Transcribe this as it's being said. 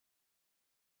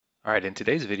All right, in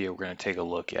today's video, we're going to take a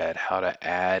look at how to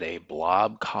add a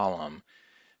blob column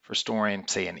for storing,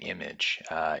 say, an image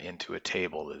into a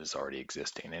table that is already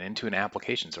existing and into an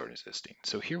application that's already existing.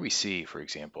 So here we see, for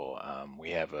example, we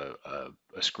have a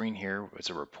screen here. It's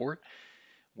a report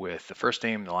with the first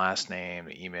name, the last name,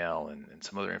 the email, and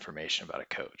some other information about a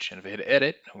coach. And if we hit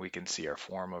edit, we can see our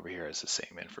form over here has the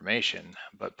same information.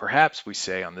 But perhaps we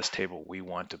say on this table we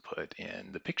want to put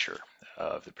in the picture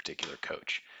of the particular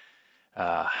coach.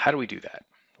 How do we do that?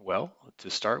 Well, to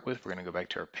start with, we're going to go back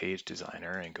to our page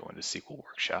designer and go into SQL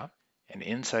Workshop. And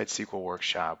inside SQL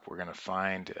Workshop, we're going to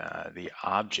find the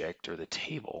object or the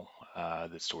table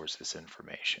that stores this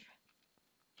information.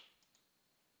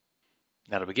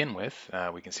 Now to begin with,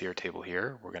 we can see our table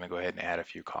here. We're going to go ahead and add a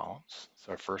few columns.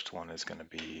 So our first one is going to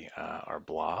be our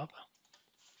blob.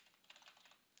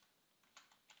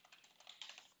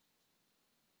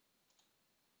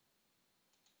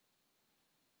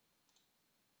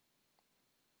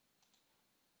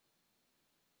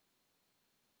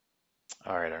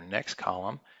 All right, our next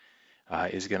column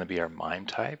is going to be our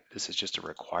mimetype. This is just a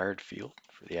required field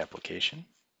for the application.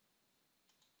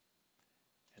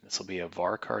 And this will be a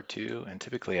varchar2, and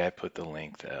typically I put the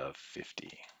length of 50.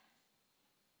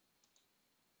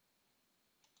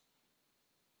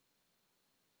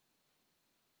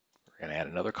 We're going to add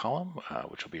another column,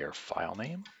 which will be our file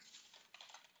name.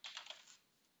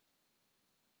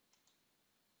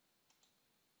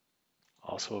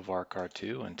 Also a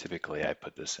varchar2, and typically I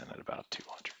put this in at about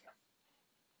 200.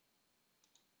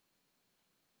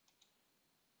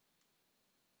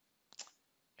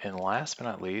 And last but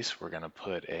not least, we're going to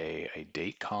put a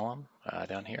date column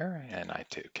down here, and I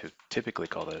typically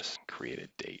call this created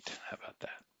date. How about that?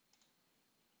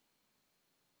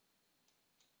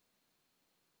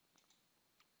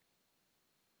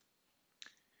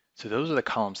 So those are the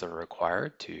columns that are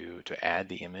required to add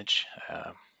the image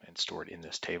and store it in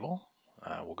this table.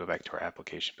 We'll go back to our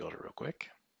application builder real quick.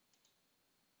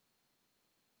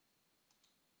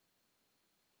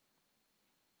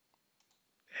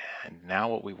 And now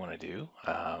what we want to do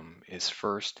is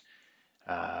first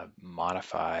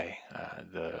modify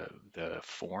the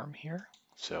form here.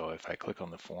 So if I click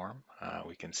on the form,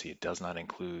 we can see it does not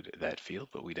include that field,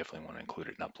 but we definitely want to include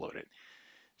it and upload it.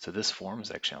 So this form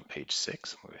is actually on page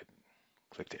 6. We'll go ahead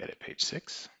and click to edit page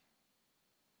 6.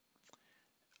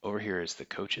 Over here is the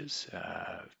coaches,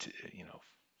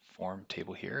 form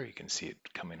table here. You can see it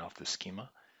coming off the schema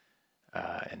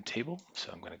and table. So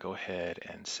I'm going to go ahead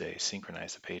and say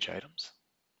synchronize the page items.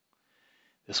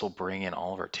 This will bring in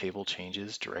all of our table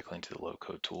changes directly into the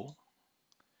low-code tool.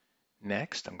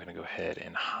 Next, I'm going to go ahead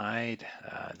and hide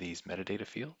these metadata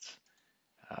fields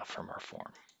from our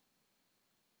form.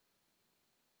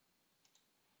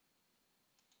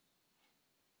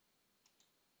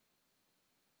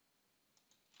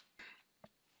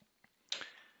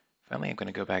 Finally, I'm going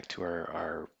to go back to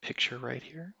our picture right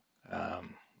here.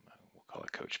 We'll call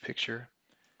it coach picture.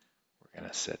 We're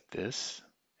going to set this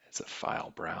as a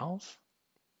file browse.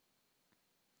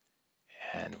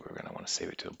 And we're going to want to save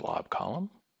it to a blob column.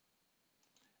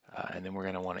 And then we're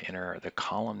going to want to enter the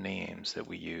column names that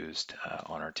we used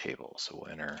on our table. So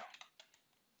we'll enter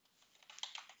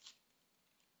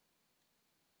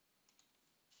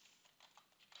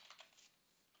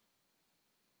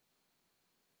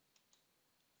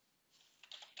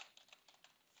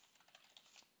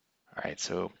all right,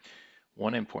 so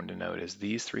one important to note is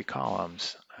these three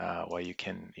columns, while you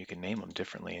can name them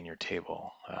differently in your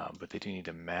table, but they do need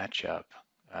to match up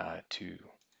to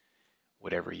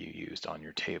whatever you used on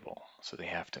your table. So they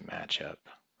have to match up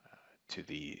to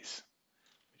these.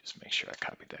 Just make sure I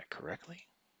copied that correctly.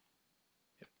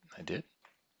 Yep, I did.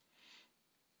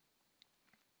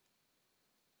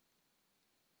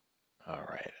 All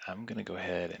right, I'm going to go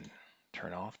ahead and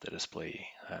turn off the display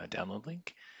download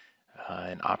link.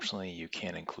 And optionally, you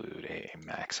can include a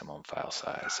maximum file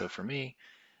size. So for me,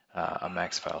 a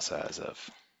max file size of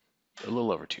a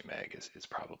little over 2 meg is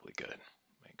probably good.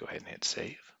 Go ahead and hit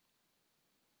save.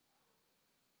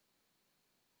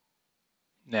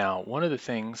 Now, one of the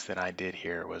things that I did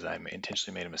here was I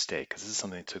intentionally made a mistake because this is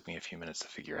something that took me a few minutes to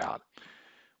figure out,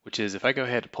 which is if I go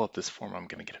ahead and pull up this form, I'm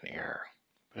going to get an error.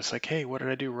 But it's like, hey, what did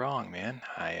I do wrong, man?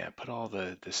 I put all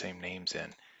the same names in.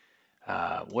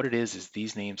 What it is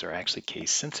these names are actually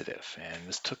case sensitive, and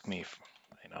this took me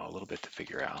a little bit to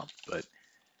figure out, but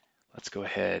let's go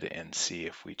ahead and see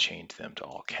if we change them to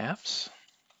all caps.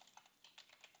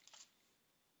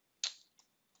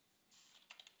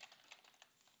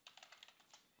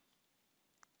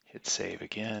 Hit save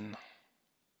again.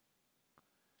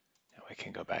 Now we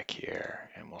can go back here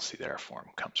and we'll see that our form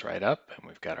comes right up and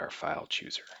we've got our file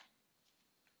chooser.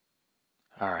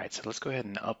 All right, so let's go ahead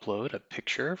and upload a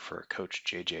picture for Coach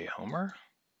JJ Homer.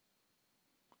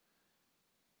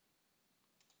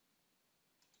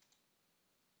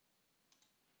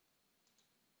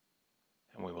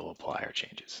 And we will apply our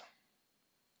changes.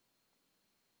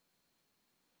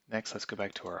 Next, let's go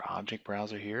back to our object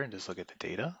browser here and just look at the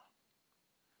data.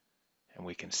 And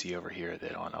we can see over here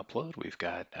that on upload, we've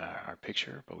got our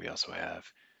picture, but we also have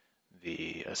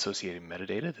the associated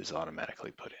metadata that's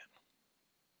automatically put in.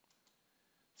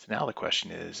 So now the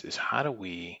question is how do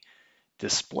we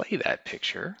display that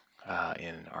picture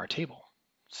in our table?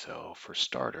 So for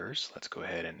starters, let's go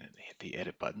ahead and hit the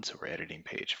edit button. So we're editing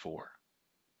page 4.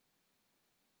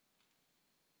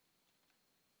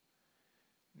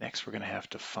 Next, we're going to have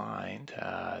to find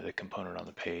the component on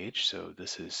the page. So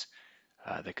this is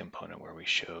the component where we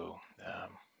show,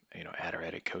 add or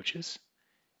edit coaches.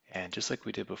 And just like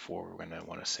we did before, we're going to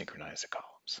want to synchronize the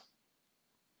columns.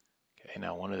 Okay,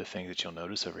 now one of the things that you'll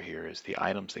notice over here is the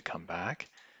items that come back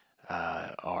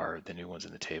are the new ones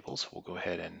in the table. So we'll go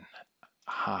ahead and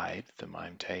hide the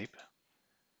mimetype,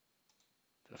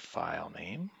 the file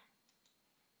name,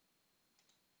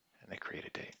 and the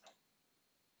created date.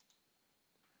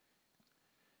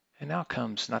 And now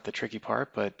comes not the tricky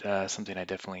part, but something I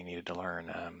definitely needed to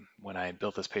learn. When I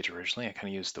built this page originally, I kind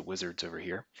of used the wizards over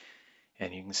here.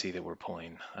 And you can see that we're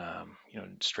pulling,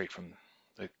 straight from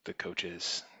the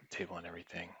coaches table and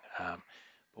everything.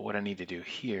 But what I need to do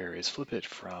here is flip it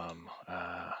from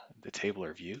the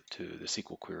tabular view to the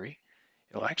SQL query.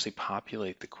 It'll actually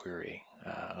populate the query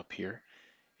up here.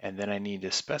 And then I need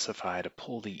to specify to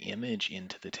pull the image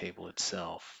into the table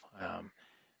itself.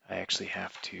 I actually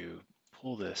have to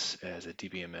pull this as a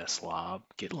DBMS lob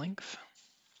get length.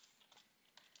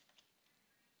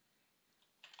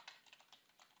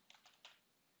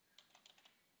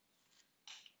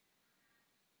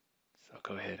 So I'll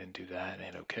go ahead and do that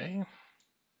and OK.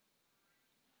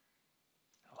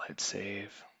 I'll hit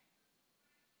save.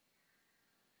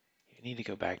 You need to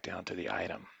go back down to the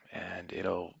item, and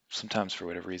it'll sometimes, for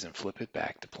whatever reason, flip it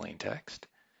back to plain text.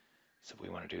 So we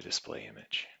want to do display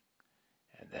image,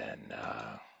 and then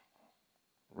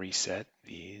reset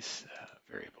these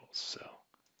variables. So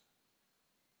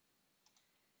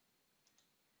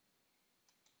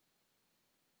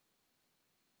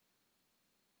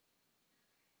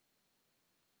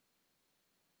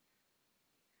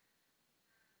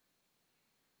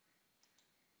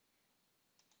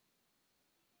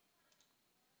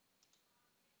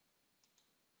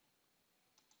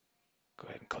go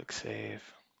ahead and click save.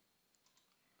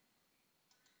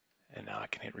 And now I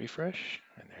can hit refresh,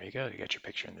 and there you go. You got your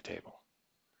picture in the table.